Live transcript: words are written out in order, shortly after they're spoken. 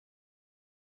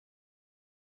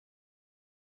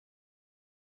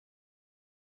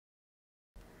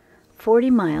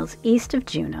40 miles east of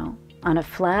Juneau, on a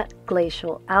flat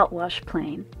glacial outwash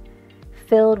plain,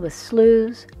 filled with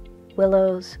sloughs,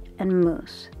 willows, and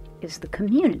moose, is the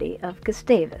community of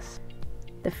Gustavus.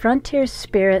 The frontier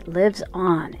spirit lives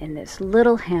on in this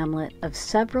little hamlet of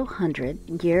several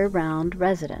hundred year-round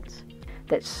residents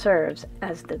that serves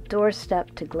as the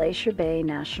doorstep to Glacier Bay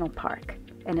National Park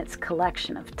and its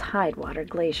collection of tidewater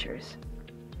glaciers.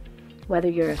 Whether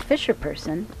you're a fisher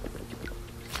person,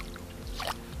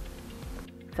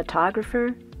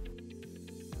 photographer,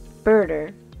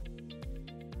 birder,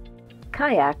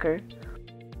 kayaker,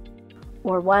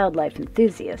 or wildlife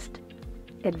enthusiast,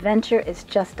 adventure is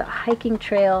just a hiking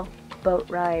trail, boat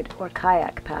ride, or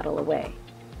kayak paddle away.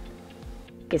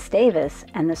 Gustavus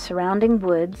and the surrounding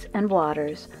woods and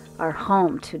waters are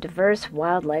home to diverse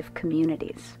wildlife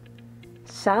communities.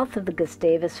 South of the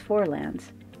Gustavus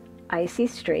Forelands, Icy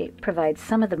Strait provides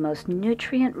some of the most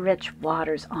nutrient-rich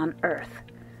waters on Earth,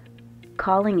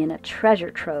 calling in a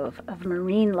treasure trove of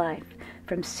marine life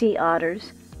from sea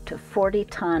otters to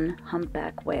 40-ton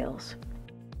humpback whales.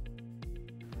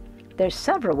 There's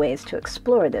several ways to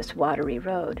explore this watery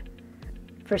road.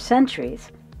 For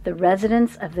centuries, the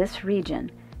residents of this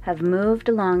region have moved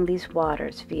along these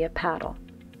waters via paddle.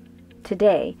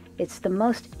 Today, it's the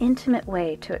most intimate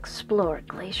way to explore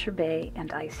Glacier Bay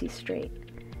and Icy Strait.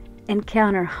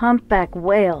 Encounter humpback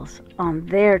whales on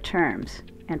their terms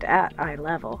and at eye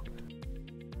level.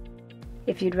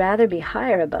 If you'd rather be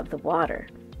higher above the water,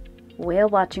 whale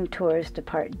watching tours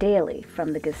depart daily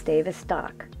from the Gustavus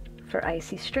dock for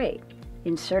Icy Strait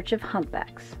in search of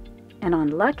humpbacks, and on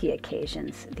lucky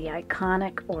occasions, the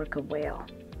iconic orca whale.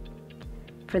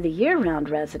 For the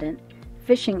year-round resident,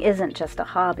 fishing isn't just a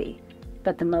hobby,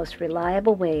 but the most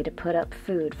reliable way to put up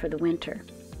food for the winter.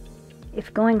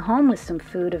 If going home with some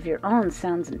food of your own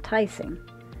sounds enticing,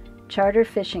 charter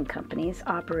fishing companies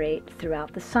operate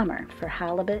throughout the summer for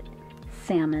halibut,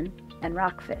 salmon, and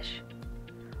rockfish.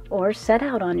 Or set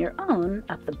out on your own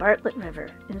up the Bartlett River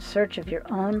in search of your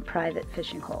own private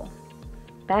fishing hole.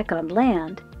 Back on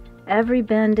land, every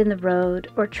bend in the road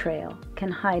or trail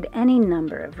can hide any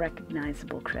number of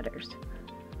recognizable critters.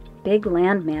 Big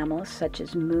land mammals such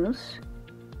as moose,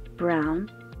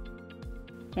 brown,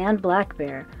 and black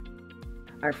bear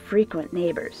are frequent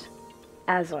neighbors,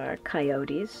 as are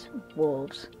coyotes,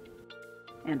 wolves,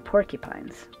 and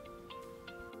porcupines.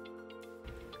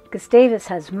 Gustavus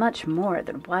has much more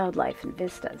than wildlife and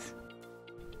vistas.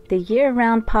 The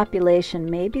year-round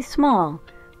population may be small,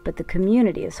 but the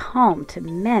community is home to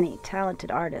many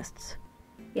talented artists.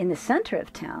 In the center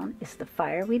of town is the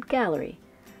Fireweed Gallery,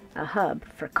 a hub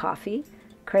for coffee,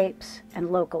 crepes,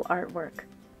 and local artwork.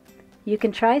 You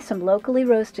can try some locally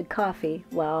roasted coffee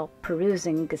while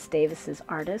perusing Gustavus's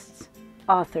artists,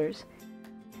 authors,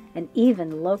 and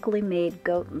even locally made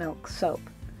goat milk soap.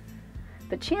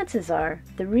 But chances are,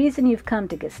 the reason you've come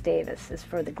to Gustavus is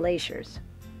for the glaciers.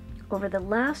 Over the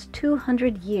last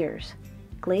 200 years,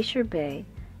 Glacier Bay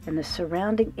and the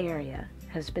surrounding area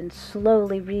has been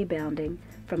slowly rebounding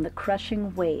from the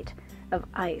crushing weight of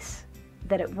ice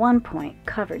that at one point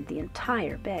covered the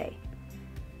entire bay.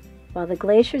 While the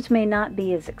glaciers may not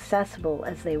be as accessible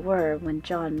as they were when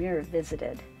John Muir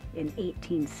visited in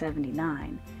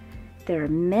 1879, there are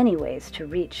many ways to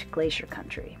reach glacier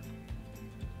country.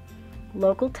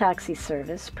 Local taxi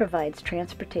service provides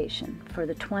transportation for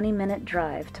the 20-minute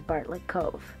drive to Bartlett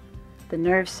Cove, the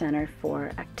nerve center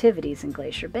for activities in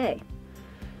Glacier Bay.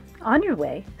 On your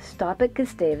way, stop at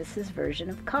Gustavus's version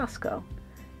of Costco.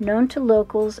 Known to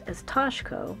locals as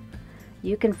Toshco,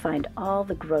 you can find all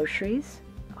the groceries,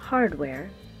 hardware,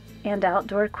 and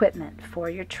outdoor equipment for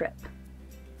your trip.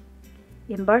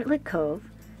 In Bartlett Cove,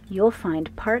 you'll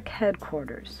find park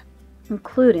headquarters,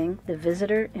 including the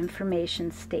Visitor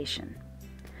Information Station,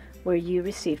 where you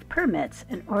receive permits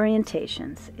and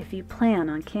orientations if you plan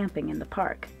on camping in the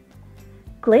park.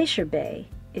 Glacier Bay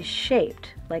is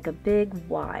shaped like a big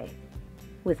Y,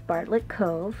 with Bartlett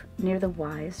Cove near the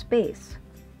Y's base.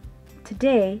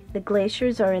 Today, the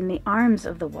glaciers are in the arms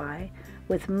of the Y,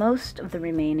 with most of the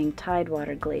remaining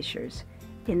tidewater glaciers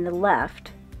in the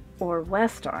left or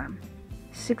west arm,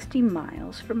 60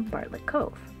 miles from Bartlett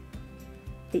Cove.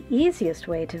 The easiest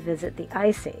way to visit the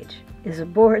Ice Age is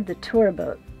aboard the tour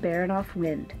boat Baranoff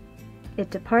Wind. It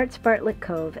departs Bartlett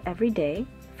Cove every day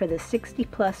for the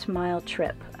 60-plus mile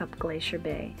trip up Glacier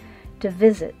Bay to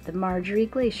visit the Marjorie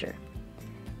Glacier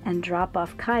and drop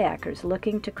off kayakers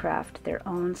looking to craft their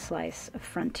own slice of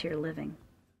frontier living.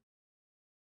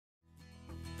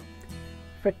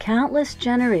 For countless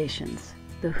generations,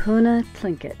 the Hoona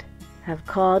Tlingit have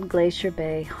called Glacier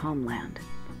Bay homeland.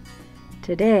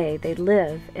 Today, they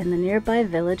live in the nearby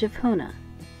village of Hoona,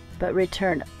 but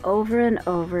return over and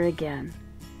over again,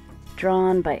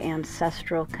 drawn by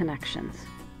ancestral connections.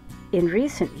 In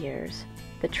recent years,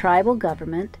 the tribal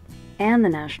government and the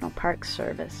National Park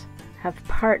Service have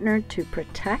partnered to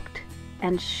protect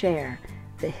and share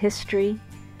the history,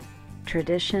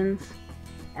 traditions,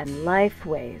 and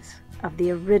lifeways of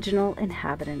the original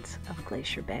inhabitants of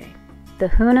Glacier Bay. The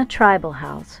Hoona Tribal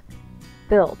House,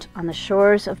 built on the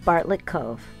shores of Bartlett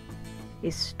Cove,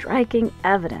 is striking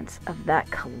evidence of that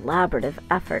collaborative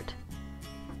effort.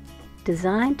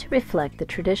 Designed to reflect the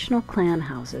traditional clan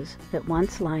houses that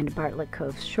once lined Bartlett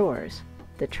Cove's shores,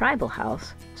 the Tribal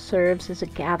House serves as a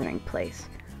gathering place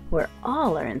where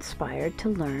all are inspired to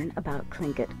learn about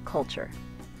Tlingit culture.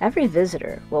 Every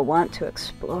visitor will want to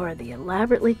explore the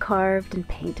elaborately carved and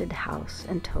painted house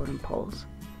and totem poles.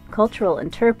 Cultural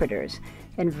interpreters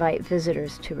invite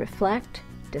visitors to reflect,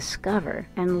 discover,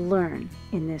 and learn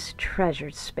in this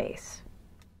treasured space.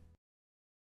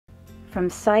 From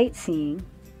sightseeing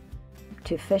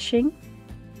to fishing,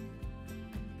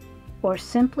 or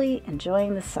simply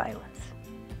enjoying the silence,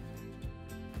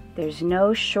 there's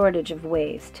no shortage of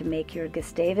ways to make your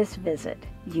Gustavus visit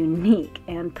unique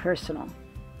and personal.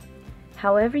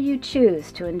 However you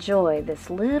choose to enjoy this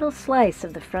little slice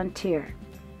of the frontier,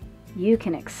 you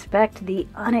can expect the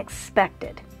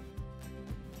unexpected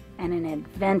and an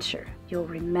adventure you'll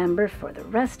remember for the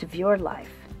rest of your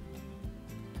life.